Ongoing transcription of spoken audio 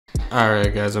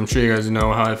Alright guys, I'm sure you guys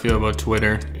know how I feel about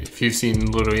Twitter. If you've seen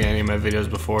literally any of my videos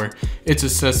before, it's a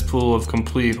cesspool of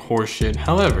complete horseshit.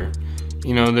 However,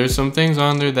 you know, there's some things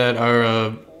on there that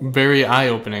are very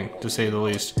eye-opening, to say the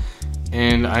least.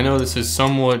 And I know this is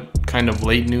somewhat kind of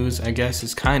late news, I guess.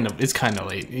 It's kind of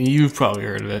late. You've probably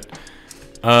heard of it.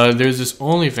 There's this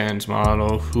OnlyFans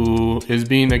model who is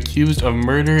being accused of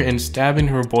murder and stabbing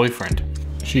her boyfriend.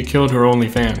 She killed her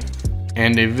OnlyFan.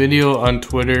 And a video on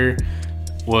Twitter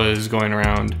was going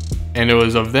around, and it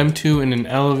was of them two in an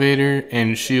elevator,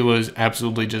 and she was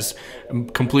absolutely just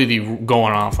completely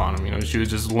going off on him. You know, she was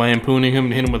just lampooning him,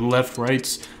 hitting him with left,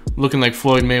 rights, looking like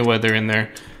Floyd Mayweather in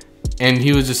there. And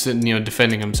he was just sitting, you know,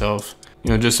 defending himself. You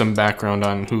know, just some background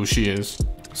on who she is.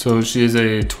 So she is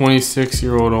a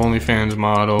 26-year-old OnlyFans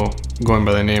model going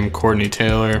by the name Courtney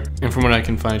Taylor. And from what I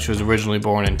can find, she was originally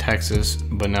born in Texas,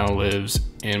 but now lives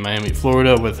in Miami,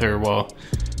 Florida with her,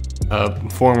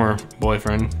 former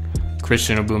boyfriend,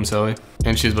 Christian Oboomseli.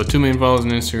 And she has about 2 million followers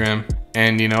on Instagram.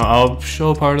 And, you know, I'll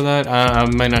show part of that. I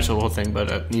might not show the whole thing,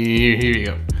 but here you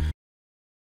go.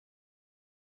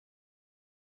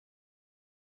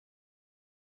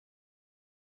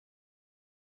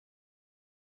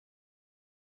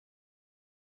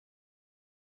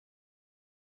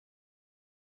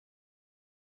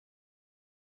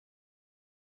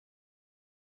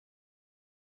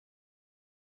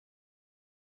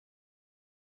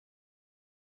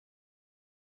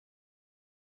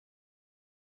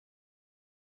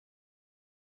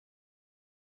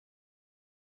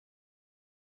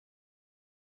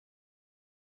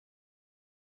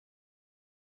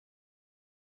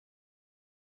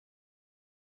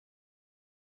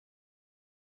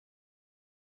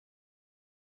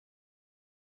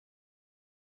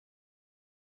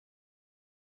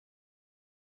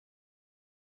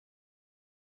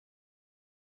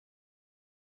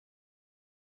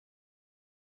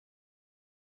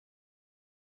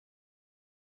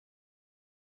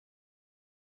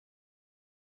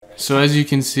 So as you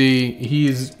can see,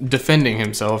 he's defending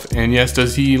himself, and yes,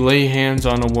 does he lay hands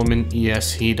on a woman?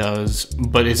 Yes, he does,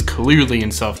 but it's clearly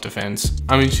in self-defense.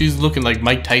 I mean, she's looking like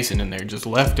Mike Tyson in there, just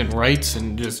left and rights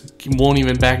and just won't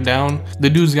even back down. The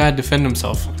dude's gotta defend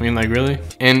himself. I mean, like, really?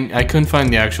 And I couldn't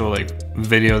find the actual, like,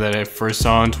 video that I first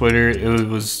saw on Twitter. It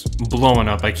was blowing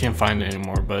up. I can't find it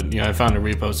anymore, but, you know, I found a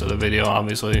repost of the video,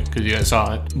 obviously, because you guys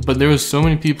saw it. But there was so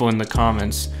many people in the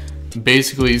comments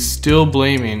basically still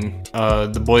blaming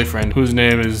the boyfriend, whose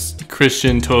name is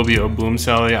Christian Toby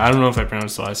Oboomseli. I don't know if I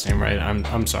pronounced the last name right.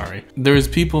 I'm sorry. There's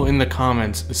people in the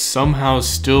comments somehow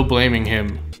still blaming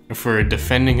him for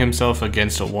defending himself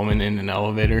against a woman in an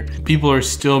elevator. People are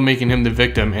still making him the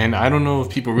victim, and I don't know if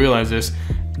people realize this.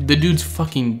 The dude's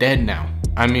fucking dead now.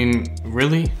 I mean,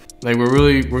 really? Like,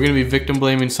 we're gonna be victim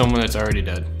blaming someone that's already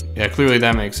dead. Yeah, clearly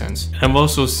that makes sense. I've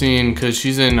also seen, because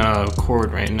she's in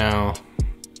court right now,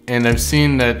 and I've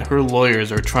seen that her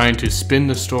lawyers are trying to spin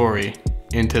the story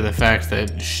into the fact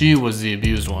that she was the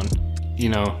abused one. You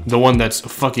know, the one that's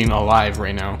fucking alive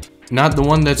right now. Not the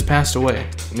one that's passed away.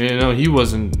 You know, he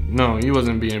wasn't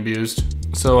being abused.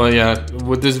 So yeah,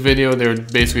 with this video, they're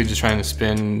basically just trying to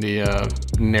spin the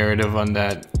narrative on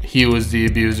that he was the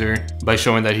abuser by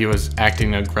showing that he was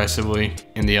acting aggressively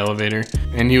in the elevator.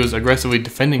 And he was aggressively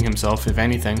defending himself, if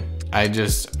anything. I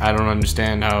don't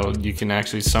understand how you can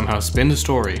actually somehow spin the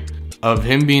story of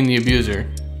him being the abuser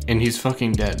and he's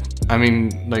fucking dead. I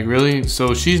mean, like, really?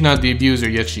 So she's not the abuser,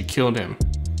 yet she killed him.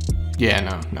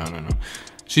 Yeah, no.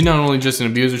 She's not only just an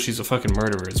abuser, she's a fucking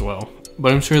murderer as well.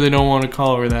 But I'm sure they don't want to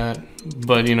call her that.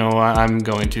 But, you know, I'm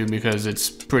going to, because it's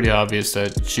pretty obvious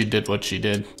that she did what she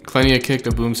did. Clenny had kicked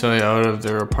Oboomseli out of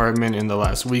their apartment in the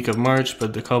last week of March,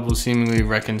 but the couple seemingly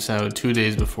reconciled 2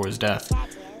 days before his death.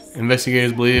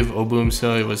 Investigators believe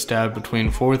Oboomseli was stabbed between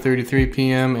 4:33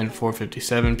 p.m. and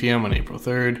 4:57 p.m. on April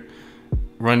 3rd.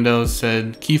 Rundell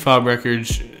said key fob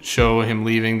records show him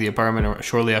leaving the apartment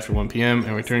shortly after 1 p.m.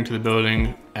 and returning to the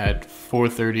building at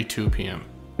 4:32 p.m.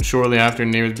 Shortly after,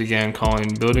 neighbors began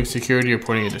calling building security,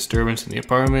 reporting a disturbance in the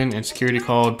apartment, and security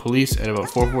called police at about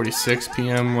 4:46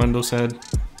 p.m., Rundell said.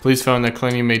 Police found that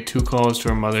Clenny made 2 calls to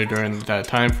her mother during that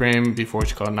time frame before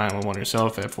she called 911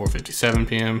 herself at 4:57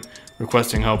 p.m.,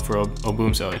 requesting help for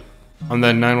Oboomseli. On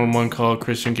that 911 call,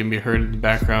 Christian can be heard in the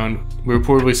background. We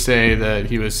reportedly say that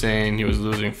he was saying he was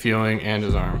losing feeling and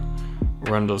his arm,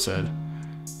 Rundell said.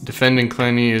 Defending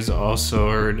Clenny is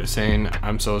also heard saying,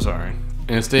 "I'm so sorry."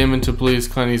 In a statement to police,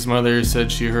 Clenny's mother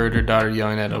said she heard her daughter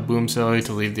yelling at Oboomseli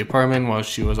to leave the apartment while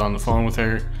she was on the phone with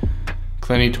her.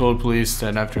 Clenny told police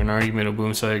that after an argument,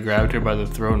 Oboomseli grabbed her by the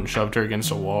throat and shoved her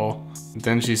against a wall.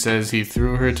 Then she says he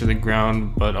threw her to the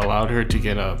ground but allowed her to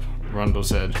get up, Rundell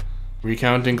said.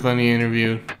 recounting Clenny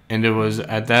interview, and it was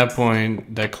at that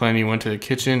point that Clenny went to the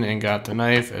kitchen and got the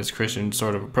knife. As Christian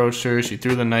sort of approached her, she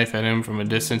threw the knife at him from a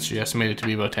distance she estimated to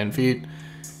be about 10 feet.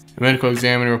 A medical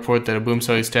examiner reported that a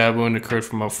boom-celly stab wound occurred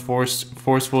from a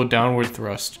forceful downward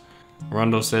thrust.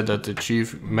 Rundle said that the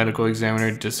chief medical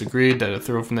examiner disagreed that a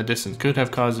throw from the distance could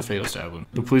have caused a fatal stab wound.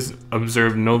 The police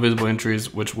observed no visible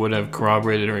injuries, which would have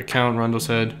corroborated her account, Rundle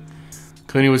said.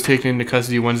 Clenny was taken into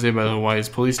custody Wednesday by the Hawaii's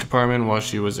police department while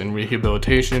she was in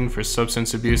rehabilitation for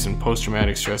substance abuse and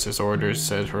post-traumatic stress disorders,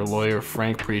 said her lawyer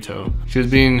Frank Prito. She was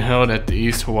being held at the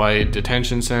East Hawaii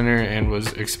Detention Center and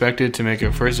was expected to make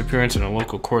her first appearance in a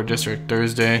local court district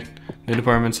Thursday, the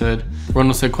department said.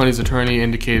 Rundle said Clenny's attorney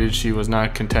indicated she was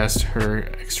not contest her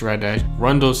extradition.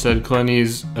 Rundle said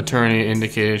Clenny's attorney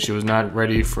indicated she was not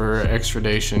ready for her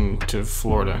extradition to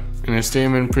Florida. In a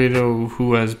statement, Prito,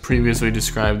 who has previously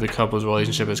described the couple's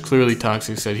relationship as clearly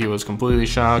toxic, said he was completely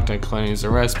shocked at Clenny's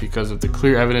arrest because of the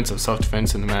clear evidence of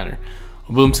self-defense in the matter.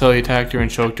 A boom-celly attacked her and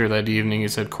choked her that evening. He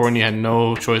said Courtney had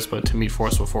no choice but to meet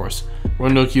forceful force.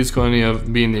 Rundle accused Clenny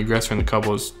of being the aggressor in the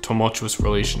couple's tumultuous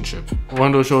relationship.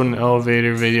 Rundle showed an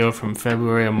elevator video from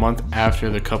February, a month after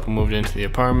the couple moved into the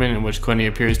apartment, in which Clenny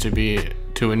appears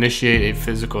to initiate a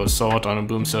physical assault on a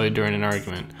boom-celly during an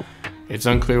argument. It's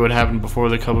unclear what happened before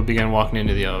the couple began walking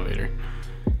into the elevator.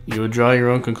 You would draw your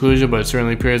own conclusion, but it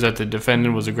certainly appears that the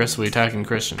defendant was aggressively attacking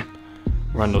Christian,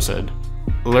 Rundle said.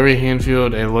 Larry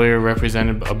Hanfield, a lawyer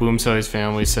representing a boom-celly's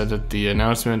family, said that the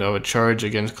announcement of a charge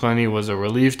against Clenny was a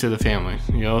relief to the family.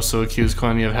 He also accused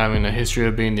Clenny of having a history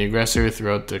of being the aggressor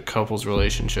throughout the couple's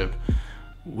relationship.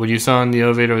 What you saw in the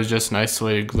elevator was just an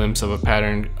isolated glimpse of a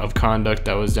pattern of conduct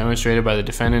that was demonstrated by the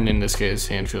defendant in this case,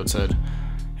 Hanfield said.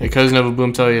 A cousin of a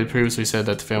boom-celly had previously said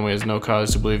that the family has no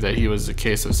cause to believe that he was a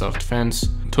case of self-defense.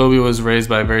 Toby was raised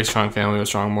by a very strong family with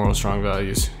strong morals, strong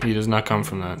values. He does not come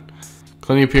from that.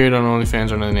 Clenny appeared on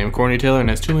OnlyFans under the name Courtney Taylor and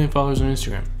has 2 million followers on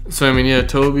Instagram. So, I mean, yeah,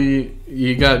 Toby,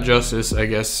 he got justice, I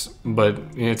guess, but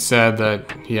it's sad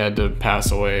that he had to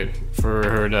pass away for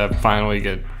her to finally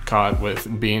get caught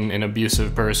with being an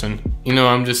abusive person. You know,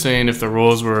 I'm just saying if the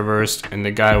roles were reversed and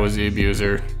the guy was the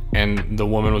abuser and the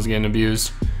woman was getting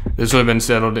abused, this would have been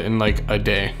settled in like a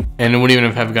day. And it wouldn't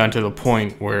even have gotten to the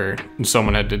point where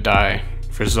someone had to die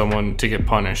for someone to get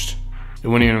punished. It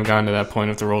wouldn't even have gotten to that point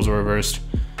if the roles were reversed.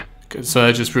 So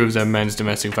that just proves that men's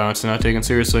domestic violence is not taken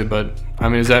seriously, but I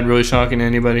mean, is that really shocking to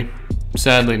anybody?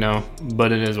 Sadly, no,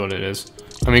 but it is what it is.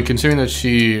 I mean, considering that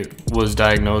she was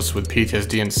diagnosed with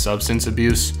PTSD and substance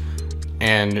abuse,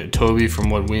 and Toby, from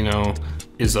what we know,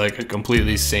 is like a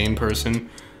completely sane person,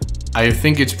 I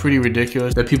think it's pretty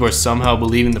ridiculous that people are somehow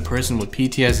believing the person with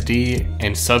PTSD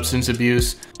and substance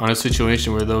abuse on a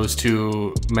situation where those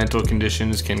two mental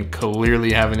conditions can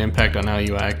clearly have an impact on how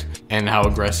you act and how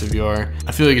aggressive you are.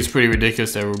 I feel like it's pretty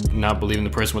ridiculous that we're not believing the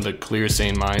person with a clear,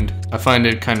 sane mind. I find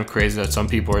it kind of crazy that some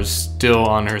people are still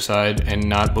on her side and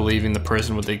not believing the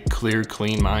person with a clear,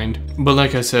 clean mind. But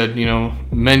like I said, you know,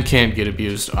 men can't get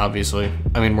abused, obviously.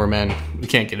 I mean, we're men. We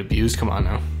can't get abused. Come on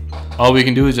now. All we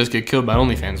can do is just get killed by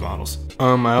OnlyFans models.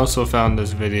 I also found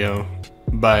this video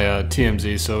by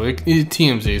TMZ, so it's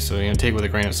TMZ, so you know, take it with a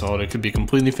grain of salt. It could be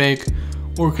completely fake,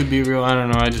 or it could be real. I don't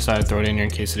know. I decided to throw it in here in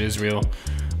case it is real.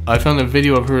 I found a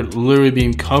video of her literally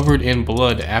being covered in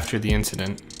blood after the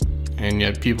incident, and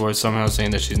yet people are somehow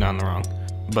saying that she's not in the wrong.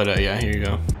 But yeah, here you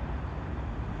go.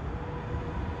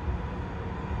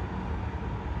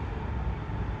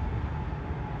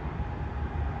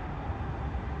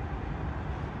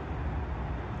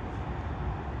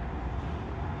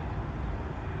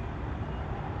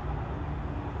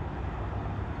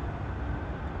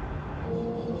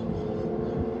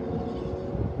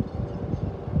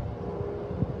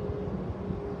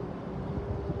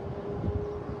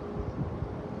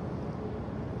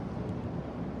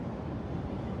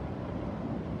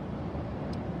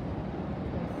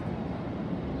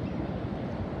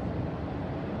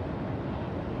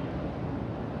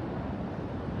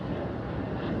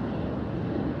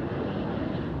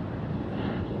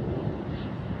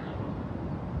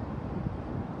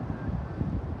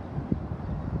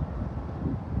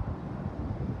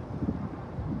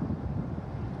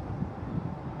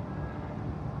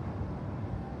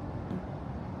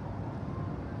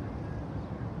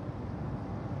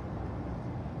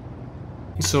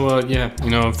 So yeah, you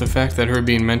know, if the fact that her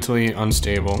being mentally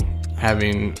unstable,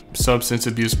 having substance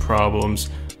abuse problems,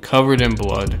 covered in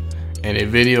blood, and a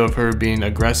video of her being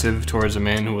aggressive towards a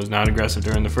man who was not aggressive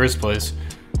during the first place,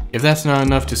 if that's not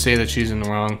enough to say that she's in the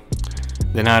wrong,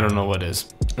 then I don't know what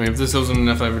is. I mean, if this wasn't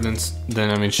enough evidence, then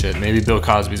I mean shit, maybe Bill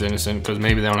Cosby's innocent because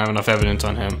maybe they don't have enough evidence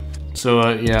on him.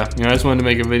 So yeah, I just wanted to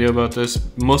make a video about this,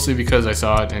 mostly because I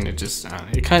saw it and it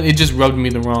just rubbed me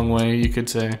the wrong way, you could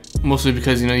say. Mostly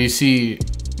because you see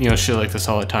shit like this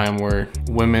all the time, where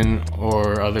women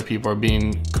or other people are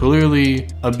being clearly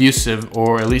abusive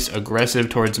or at least aggressive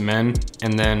towards men,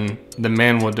 and then the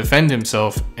man will defend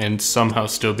himself and somehow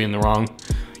still be in the wrong.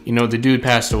 The dude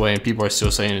passed away and people are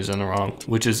still saying he's in the wrong,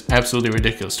 which is absolutely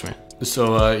ridiculous to me.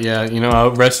 So yeah,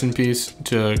 I'll rest in peace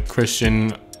to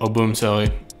Christian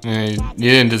Obumseli. He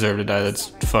didn't deserve to die. That's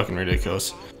fucking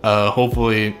ridiculous.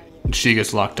 Hopefully she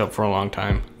gets locked up for a long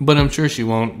time, but I'm sure she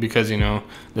won't, because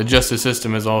the justice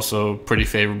system is also pretty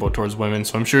favorable towards women,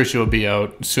 so I'm sure she'll be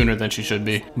out sooner than she should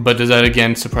be. But does that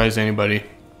again surprise anybody?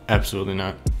 Absolutely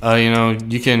not.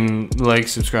 You can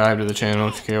subscribe to the channel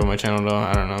if you care about my channel though.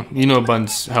 I don't know.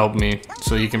 Buttons help me,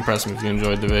 so you can press them if you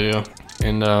enjoyed the video.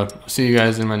 And see you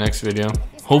guys in my next video.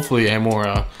 Hopefully a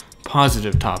more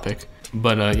positive topic.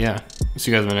 But yeah,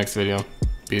 see you guys in my next video.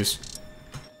 Peace.